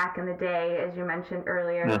from back in the day, as you mentioned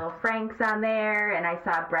earlier. Little Frank's on there, and I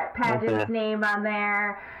saw Brett Padgett's name on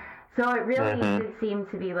there. So it really did seem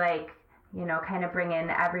to be like, kind of bringing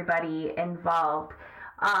everybody involved.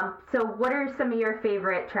 So what are some of your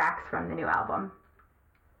favorite tracks from the new album?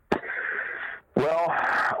 Well,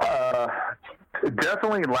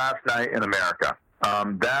 definitely Last Night in America.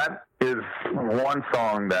 That is one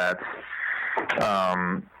song that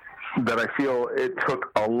I feel it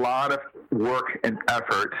took a lot of work and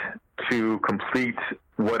effort to complete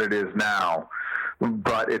what it is now,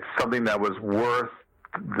 but it's something that was worth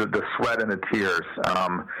the sweat and the tears.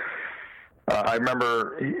 I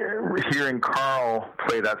remember hearing Carl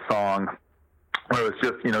play that song where it was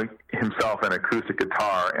just, himself and acoustic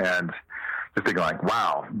guitar, and just thinking like,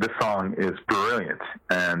 wow, this song is brilliant,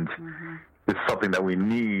 and it's something that we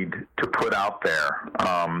need to put out there,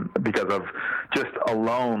 because of just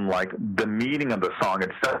alone, like the meaning of the song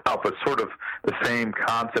itself is sort of the same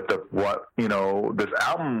concept of what, this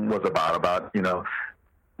album was about,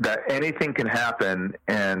 that anything can happen,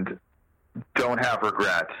 and don't have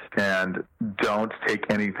regret, and don't take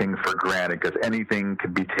anything for granted, because anything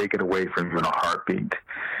can be taken away from you in a heartbeat.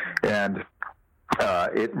 And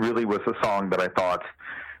it really was a song that I thought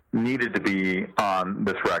needed to be on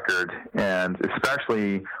this record, and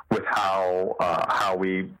especially with how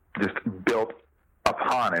we just built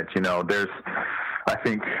upon it. There's, I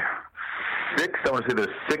think, there's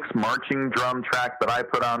 6 marching drum tracks that I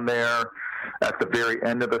put on there at the very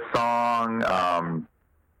end of the song.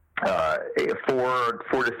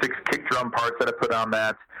 4 to 6 kick drum parts that I put on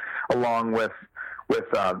that, along with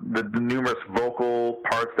the numerous vocal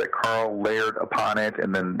parts that Carl layered upon it,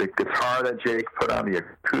 and then the guitar that Jake put on the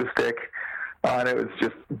acoustic. And it was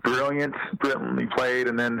just brilliantly played.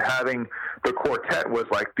 And then having the quartet was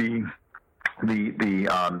like the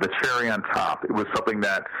cherry on top. It was something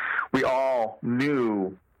that we all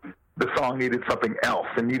knew the song needed something else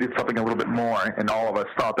and needed something a little bit more, and all of us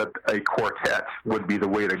thought that a quartet would be the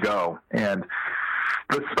way to go. And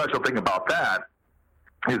the special thing about that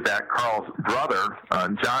is that Carl's brother,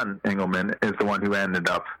 John Engelman, is the one who ended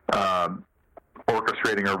up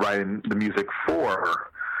orchestrating or writing the music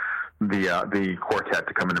for the quartet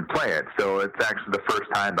to come in and play it. So it's actually the first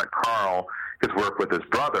time that Carl has worked with his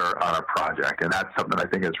brother on a project, and that's something I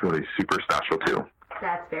think is really super special too.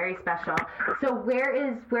 That's very special. So where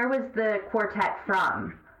was the quartet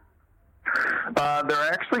from?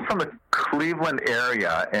 They're actually from the Cleveland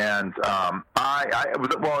area, and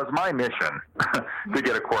it was my mission to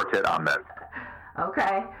get a quartet on that.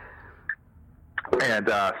 Okay. And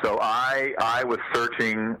so I was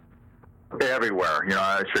searching everywhere,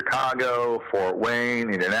 Chicago, Fort Wayne,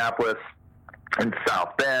 Indianapolis, and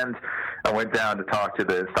South Bend. I went down to talk to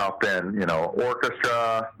the South Bend,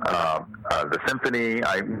 orchestra, the symphony.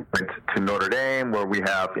 I went to Notre Dame, where we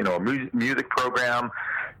have, a music program.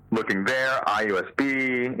 Looking there,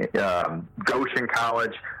 IUSB, Goshen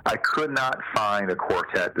College. I could not find a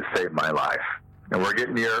quartet to save my life. And we're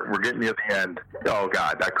getting near the end. Oh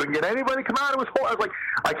God, I couldn't get anybody to come out. It was horrible. I was like,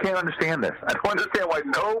 I can't understand this. I don't understand why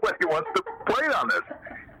nobody wants to play on this.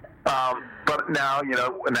 But now,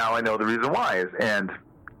 now I know the reason why and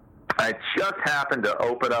I just happened to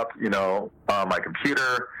open up, my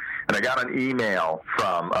computer, and I got an email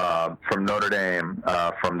from Notre Dame,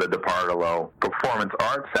 from the DePartolo Performance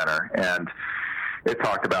Arts Center, and it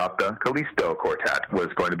talked about the Callisto Quartet was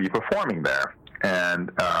going to be performing there, and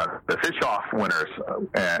the Fischoff winners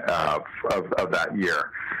of that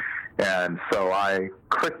year. And so I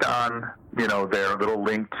clicked on, their little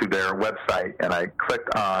link to their website, and I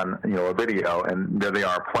clicked on, a video, and there they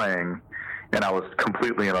are playing, and I was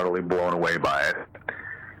completely and utterly blown away by it.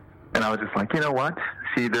 And I was just like, you know what?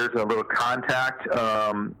 See, there's a little contact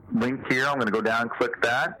link here. I'm going to go down, click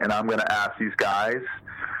that, and I'm going to ask these guys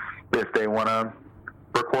if they want to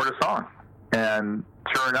record a song. And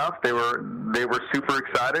sure enough, they were super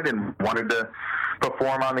excited and wanted to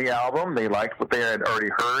perform on the album. They liked what they had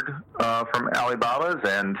already heard from Alibabas,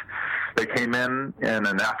 and they came in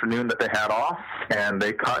an afternoon that they had off, and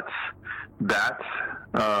they cut that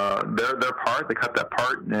their part. They cut that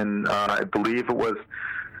part, and I believe it was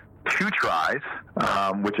 2 tries,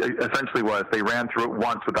 which essentially was they ran through it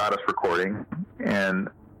once without us recording, and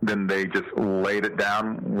then they just laid it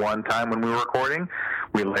down one time when we were recording.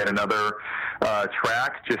 We laid another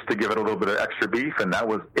track just to give it a little bit of extra beef, and that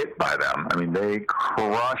was it by them. I mean, they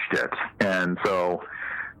crushed it. And so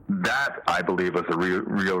that, I believe, was the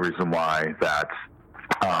real reason why that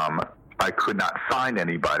I could not find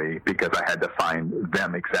anybody, because I had to find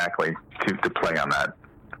them exactly to play on that.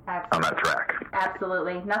 Absolutely. On that track.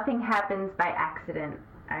 Absolutely. Nothing happens by accident.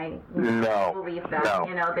 I believe that.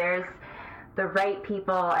 No. There's the right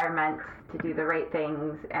people are meant to do the right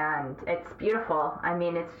things, and it's beautiful. I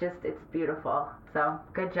mean, it's beautiful. So,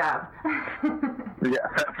 good job. Yeah,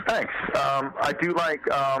 thanks. I do like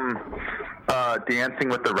Dancing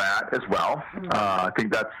with the Rat as well. I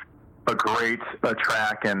think that's a great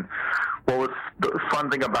track, and what was the fun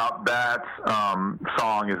thing about that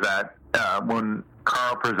song is that when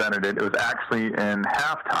Carl presented it, it was actually in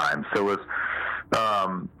halftime, so it was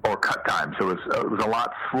or cut time, so it was a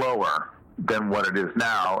lot slower than what it is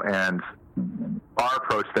now. And our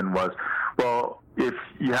approach then was, well, if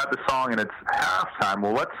you have the song and it's halftime,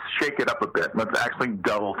 well, let's shake it up a bit. Let's actually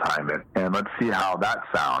double time it, and let's see how that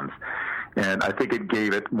sounds. and I think it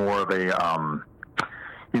gave it more of a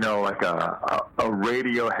like a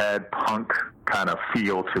Radiohead punk kind of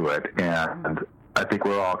feel to it, and I think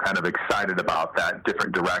we're all kind of excited about that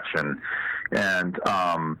different direction. And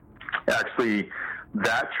actually,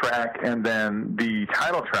 that track and then the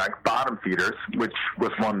title track, Bottom Feeders, which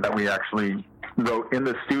was one that we actually wrote in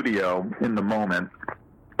the studio in the moment.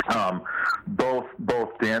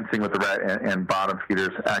 Both Dancing with the Rat and Bottom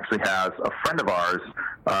Feeders actually has a friend of ours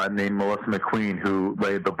named Melissa McQueen who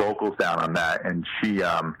laid the vocals down on that, and she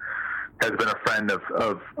has been a friend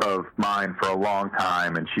of mine for a long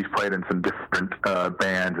time, and she's played in some different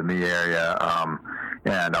bands in the area,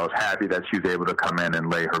 and I was happy that she was able to come in and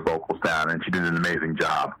lay her vocals down, and she did an amazing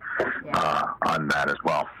job on that as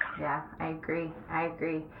well. Yeah, I agree.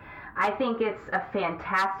 I think it's a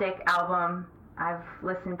fantastic album. I've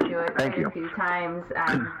listened to it quite a few times.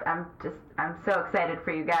 I'm so excited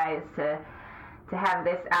for you guys to have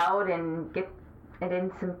this out and get it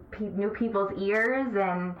in some new people's ears,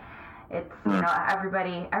 and it's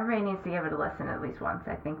everybody needs to give it a listen at least once.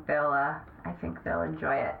 I think they'll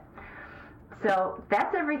enjoy it. So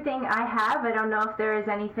that's everything I have. I don't know if there is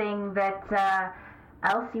anything that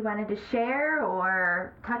else you wanted to share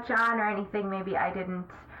or touch on, or anything maybe I didn't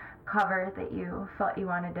cover that you felt you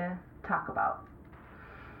wanted to talk about.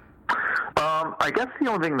 I guess the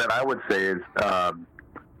only thing that I would say is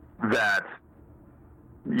that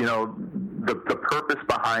the purpose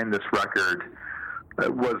behind this record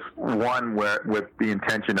was one with the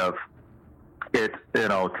intention of it,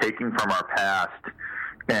 taking from our past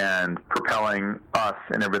and propelling us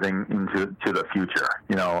and everything into the future.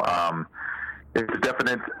 It's a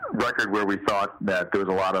definite record where we thought that there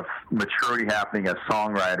was a lot of maturity happening as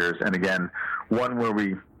songwriters, and again, one where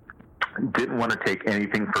we didn't want to take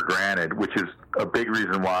anything for granted, which is a big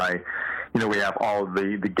reason why, we have all of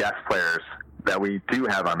the guest players that we do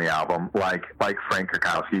have on the album, like Frank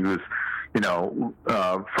Krakowski, who's,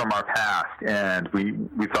 from our past, and we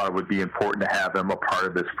thought it would be important to have him a part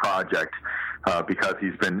of this project because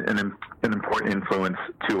he's been an important influence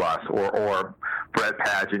to us, or Brett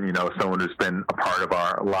Pageant, someone who's been a part of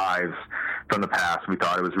our lives from the past. We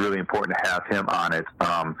thought it was really important to have him on it.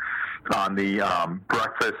 On the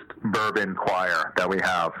Breakfast Bourbon Choir that we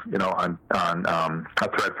have, on A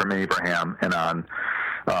Thread from Abraham, and on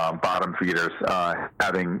Bottom Feeders,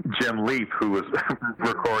 having Jim Leap, who was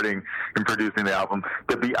recording and producing the album,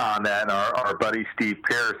 to be on that, and our buddy Steve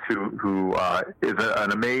Pierce, who is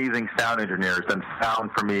an amazing sound engineer, has done sound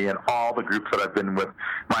for me and all the groups that I've been with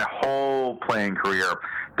my whole playing career,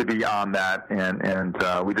 to be on that, and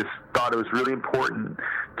we just thought it was really important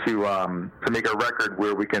to make a record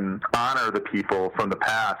where we can honor the people from the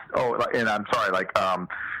past. Oh, and I'm sorry, like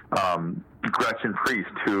Gretchen Priest,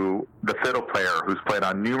 the fiddle player who's played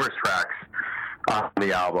on numerous tracks on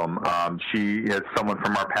the album. She is someone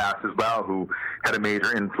from our past as well who had a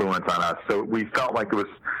major influence on us. So we felt like it was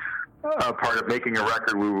a part of making a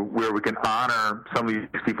record where we can honor some of these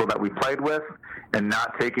people that we played with, and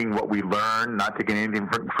not taking what we learned, not taking anything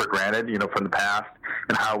for granted, from the past,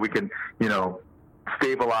 and how we can,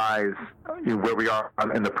 stabilize where we are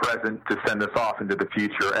in the present to send us off into the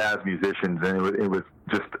future as musicians. And it was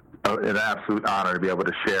just an absolute honor to be able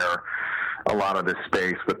to share a lot of this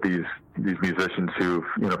space with these musicians who,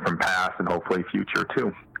 from past and hopefully future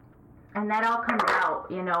too. And that all comes out,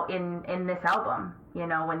 in this album,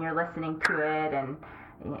 when you're listening to it, and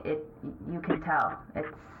you can tell it's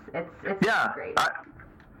great.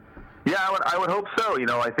 I would hope so.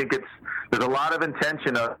 I think there's a lot of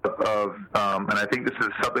intention of and I think this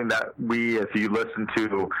is something that if you listen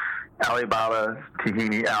to Ali Baba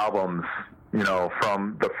Tahini albums,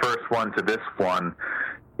 from the first one to this one,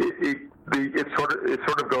 it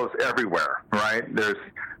sort of goes everywhere, right? There's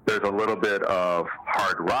a little bit of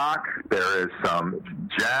hard rock, there is some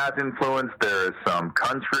jazz influence, there is some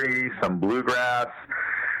country, some bluegrass,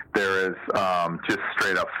 there is just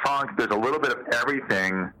straight up funk. There's a little bit of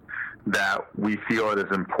everything that we feel it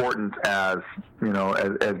is important as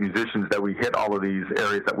musicians, that we hit all of these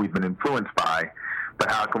areas that we've been influenced by, but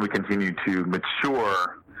how can we continue to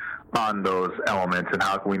mature on those elements, and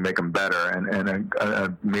how can we make them better? And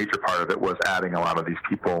a major part of it was adding a lot of these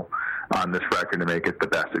people on this record to make it the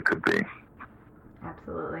best it could be.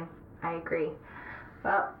 Absolutely. I agree.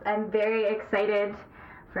 Well, I'm very excited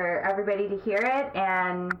for everybody to hear it,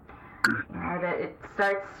 and that it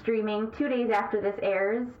starts streaming 2 days after this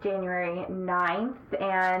airs, January 9th,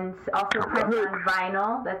 and also pressed on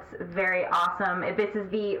vinyl. That's very awesome. This is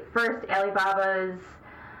the first Ali Baba's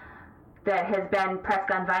that has been pressed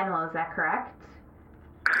on vinyl, is that correct?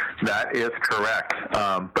 That is correct.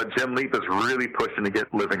 But Jim Leap is really pushing to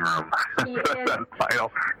get Living Room He is. on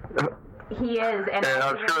vinyl. He is, and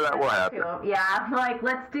I'm sure that will happen. Yeah, I'm like,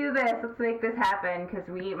 let's do this. Let's make this happen, because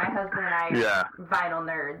my husband and I are vinyl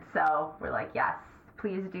nerds, so we're like, yes,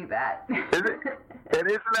 please do that. And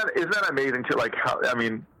isn't that amazing too? Like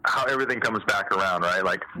how everything comes back around, right?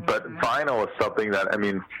 Like, but vinyl is something that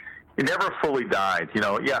it never fully died.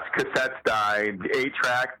 Yes, cassettes died.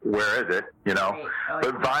 8-track, where is it? Right.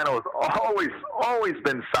 But vinyl has always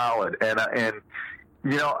been solid, and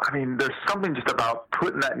there's something just about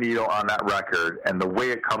putting that needle on that record, and the way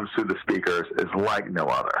it comes through the speakers is like no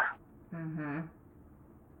other.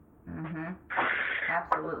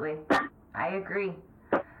 Absolutely. I agree.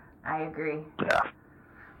 Yeah.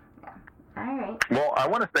 All right. Well, I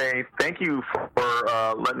want to say thank you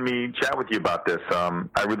for letting me chat with you about this.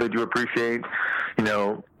 I really do appreciate,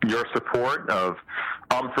 your support of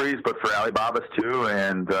Umphreys, but for Alibabas too,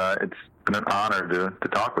 and it's been an honor to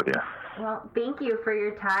talk with you. Well, thank you for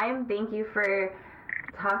your time. Thank you for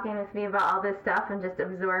talking with me about all this stuff and just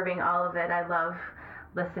absorbing all of it. I love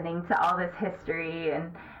listening to all this history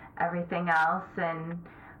and everything else, and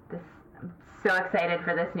I'm so excited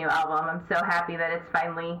for this new album. I'm so happy that it's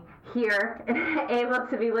finally here and able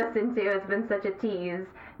to be listened to. It's been such a tease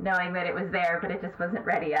knowing that it was there, but it just wasn't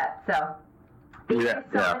ready yet. So thank you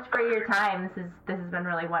so much for your time. This has been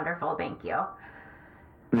really wonderful. Thank you.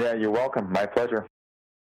 Yeah, you're welcome. My pleasure.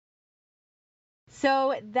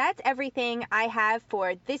 So that's everything I have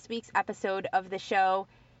for this week's episode of the show.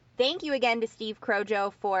 Thank you again to Steve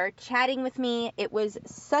Crojo for chatting with me. It was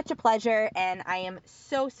such a pleasure, and I am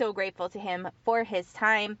so, so grateful to him for his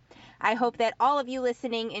time. I hope that all of you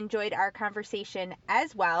listening enjoyed our conversation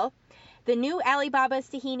as well. The new Alibaba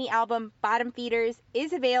Tahini album, Bottom Feeders,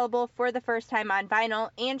 is available for the first time on vinyl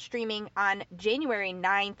and streaming on January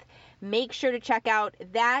 9th. Make sure to check out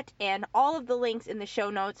that and all of the links in the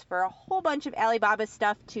show notes for a whole bunch of Alibaba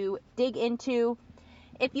stuff to dig into.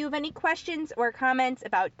 If you have any questions or comments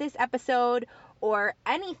about this episode or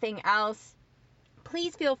anything else,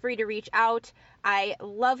 please feel free to reach out. I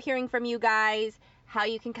love hearing from you guys. How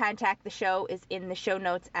you can contact the show is in the show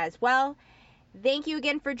notes as well. Thank you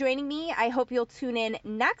again for joining me. I hope you'll tune in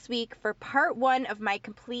next week for part 1 of my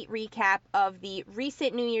complete recap of the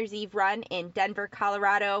recent New Year's Eve run in Denver,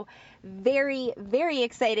 Colorado. Very, very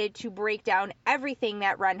excited to break down everything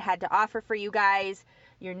that run had to offer for you guys.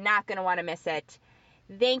 You're not going to want to miss it.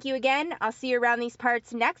 Thank you again. I'll see you around these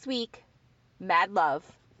parts next week. Mad love.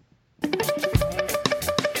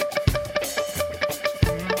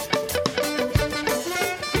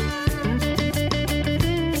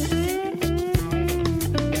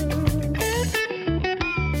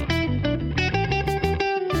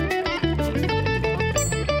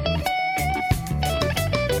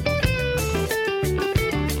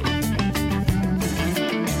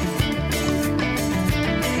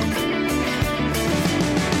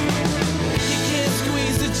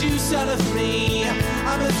 Out of me,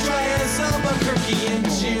 I'm as dry as Albuquerque in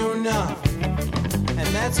June, and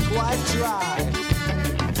that's quite dry.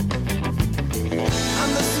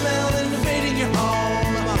 I'm the smell invading your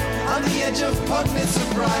home, on the edge of pungent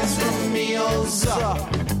surprise from meals.